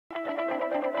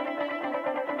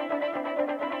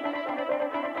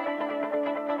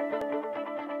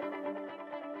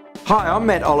Hi, I'm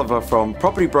Matt Oliver from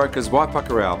Property Brokers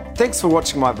Waipukurau. Thanks for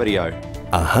watching my video.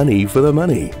 A honey for the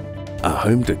money. A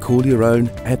home to call your own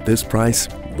at this price?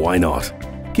 Why not?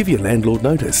 Give your landlord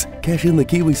notice, cash in the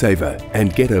Kiwisaver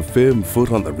and get a firm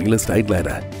foot on the real estate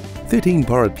ladder. 13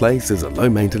 Porritt Place is a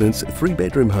low-maintenance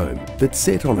 3-bedroom home that's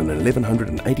set on an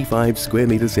 1,185 square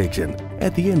metre section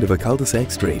at the end of a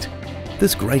cul-de-sac street.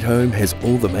 This great home has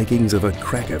all the makings of a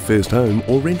cracker first home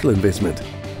or rental investment,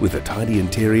 with a tidy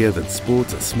interior that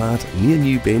sports a smart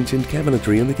near-new bench and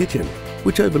cabinetry in the kitchen,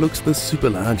 which overlooks the super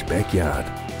large backyard.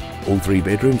 All 3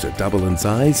 bedrooms are double in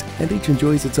size and each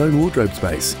enjoys its own wardrobe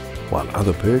space, while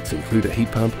other perks include a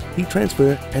heat pump, heat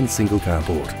transfer and single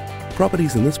carport.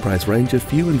 Properties in this price range are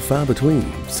few and far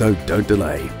between, so don't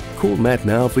delay. Call Matt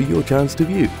now for your chance to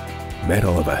view. Matt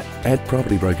Oliver at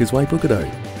Property Brokers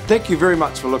Waipukurau. Thank you very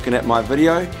much for looking at my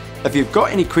video. If you've got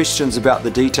any questions about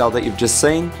the detail that you've just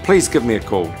seen, please give me a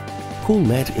call. Call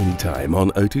Matt anytime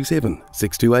on 027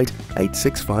 628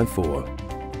 8654.